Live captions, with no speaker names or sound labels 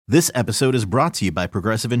This episode is brought to you by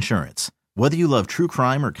Progressive Insurance. Whether you love true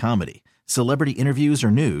crime or comedy, celebrity interviews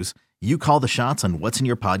or news, you call the shots on what's in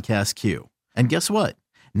your podcast queue. And guess what?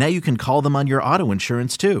 Now you can call them on your auto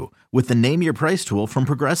insurance too with the Name Your Price tool from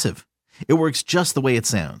Progressive. It works just the way it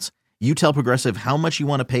sounds. You tell Progressive how much you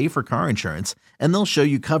want to pay for car insurance, and they'll show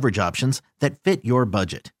you coverage options that fit your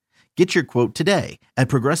budget. Get your quote today at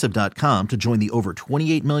Progressive.com to join the over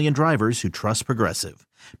 28 million drivers who trust Progressive.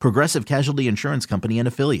 Progressive Casualty Insurance Company and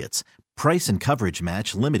Affiliates. Price and coverage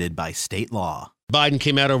match limited by state law. Biden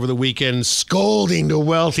came out over the weekend scolding the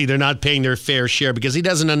wealthy. They're not paying their fair share because he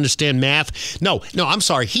doesn't understand math. No, I'm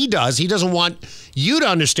sorry. He does. He doesn't want you to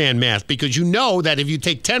understand math because you know that if you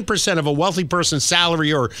take 10% of a wealthy person's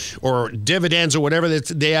salary or dividends or whatever that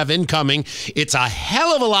they have incoming, it's a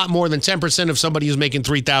hell of a lot more than 10% of somebody who's making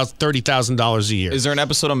 $30,000 a year. Is there an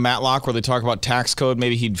episode of Matlock where they talk about tax code?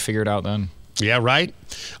 Maybe he'd figure it out then. Yeah, right?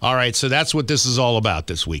 All right, so that's what this is all about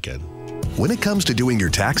this weekend. When it comes to doing your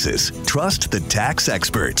taxes, trust the tax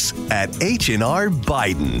experts at H&R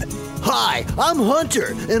Biden. Hi, I'm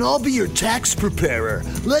Hunter, and I'll be your tax preparer.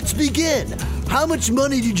 Let's begin. How much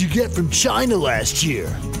money did you get from China last year?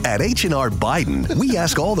 At H&R Biden, we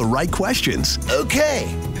ask all the right questions. Okay.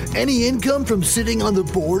 Any income from sitting on the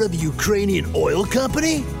board of a Ukrainian oil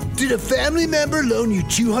company? Did a family member loan you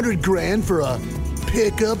 $200,000 for a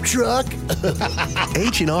pickup truck?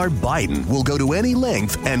 H&R Biden will go to any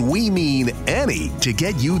length, and we mean any, to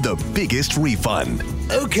get you the biggest refund.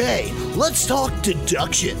 Okay, let's talk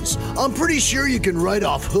deductions. I'm pretty sure you can write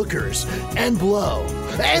off hookers and blow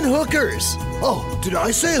and hookers. Oh, did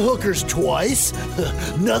I say hookers twice?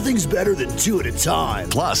 Nothing's better than two at a time.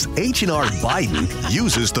 Plus, H&R Biden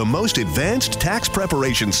uses the most advanced tax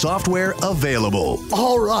preparation software available.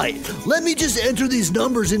 All right, let me just enter these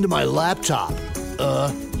numbers into my laptop.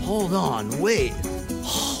 Hold on, wait.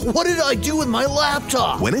 What did I do with my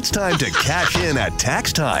laptop? When it's time to cash in at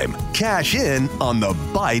tax time, cash in on the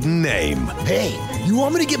Biden name. Hey, you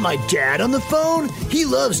want me to get my dad on the phone? He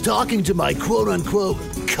loves talking to my quote-unquote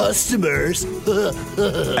customers.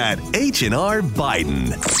 At H&R Biden.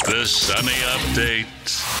 The Sunny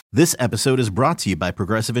Update. This episode is brought to you by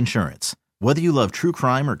Progressive Insurance. Whether you love true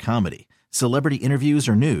crime or comedy, celebrity interviews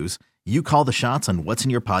or news, you call the shots on what's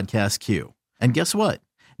in your podcast queue. And guess what?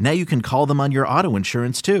 Now you can call them on your auto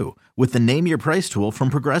insurance too with the Name Your Price tool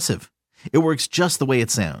from Progressive. It works just the way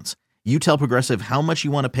it sounds. You tell Progressive how much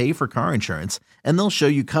you want to pay for car insurance, and they'll show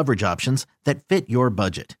you coverage options that fit your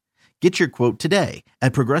budget. Get your quote today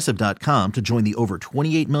at Progressive.com to join the over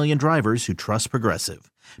 28 million drivers who trust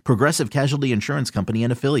Progressive. Progressive Casualty Insurance Company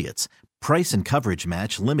and Affiliates. Price and coverage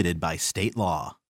match limited by state law.